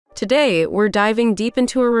Today, we're diving deep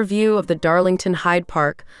into a review of the Darlington Hyde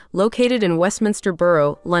Park, located in Westminster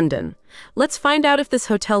Borough, London. Let's find out if this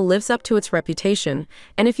hotel lives up to its reputation,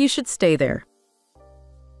 and if you should stay there.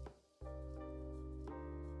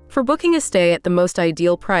 For booking a stay at the most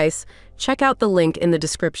ideal price, check out the link in the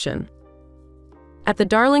description. At the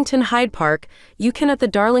Darlington Hyde Park, you can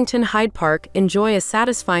enjoy a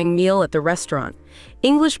satisfying meal at the restaurant.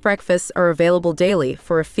 English breakfasts are available daily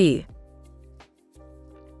for a fee.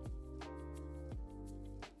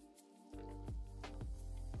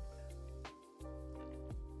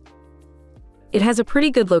 It has a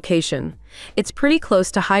pretty good location. It's pretty close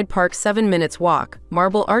to Hyde Park 7 minutes walk,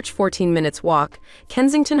 Marble Arch 14 minutes walk,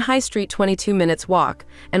 Kensington High Street 22 minutes walk,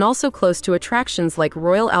 and also close to attractions like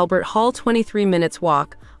Royal Albert Hall 23 minutes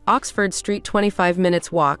walk, Oxford Street 25 minutes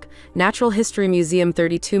walk, Natural History Museum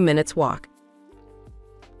 32 minutes walk.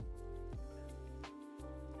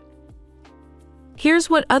 Here's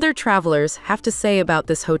what other travelers have to say about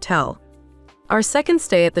this hotel. Our second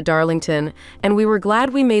stay at the Darlington, and we were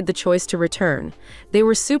glad we made the choice to return. They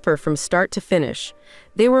were super from start to finish.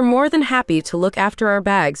 They were more than happy to look after our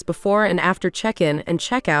bags before and after check-in and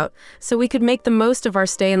check-out, so we could make the most of our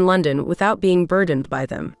stay in London without being burdened by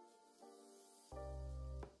them.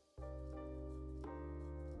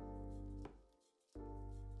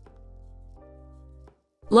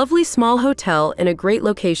 Lovely small hotel in a great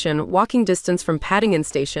location, walking distance from Paddington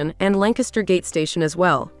Station and Lancaster Gate Station as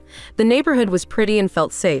well. The neighborhood was pretty and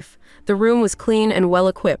felt safe. The room was clean and well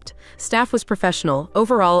equipped. Staff was professional.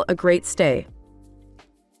 Overall, a great stay.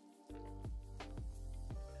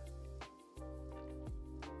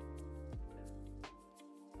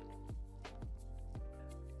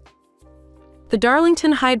 The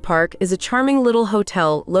Darlington Hyde Park is a charming little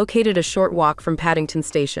hotel located a short walk from Paddington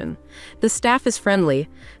Station. The staff is friendly,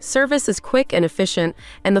 service is quick and efficient,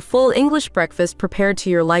 and the full English breakfast prepared to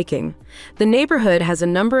your liking. The neighborhood has a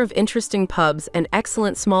number of interesting pubs and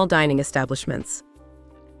excellent small dining establishments.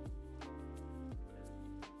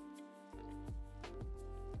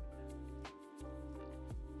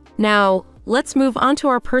 Now, let's move on to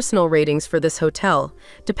our personal ratings for this hotel,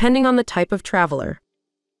 depending on the type of traveler.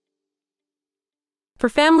 For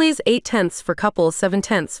families, 8/10, for couples,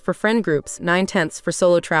 7/10, for friend groups, 9/10, for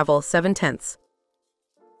solo travel, 7/10.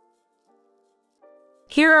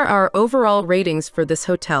 Here are our overall ratings for this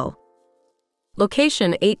hotel.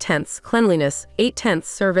 Location, 8/10, cleanliness, 8/10,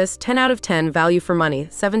 service, 10 out of 10, value for money,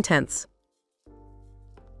 7/10.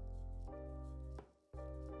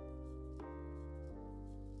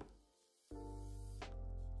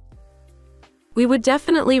 We would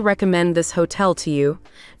definitely recommend this hotel to you,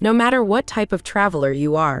 no matter what type of traveler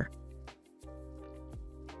you are.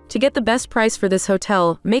 To get the best price for this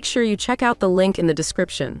hotel, make sure you check out the link in the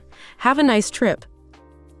description. Have a nice trip.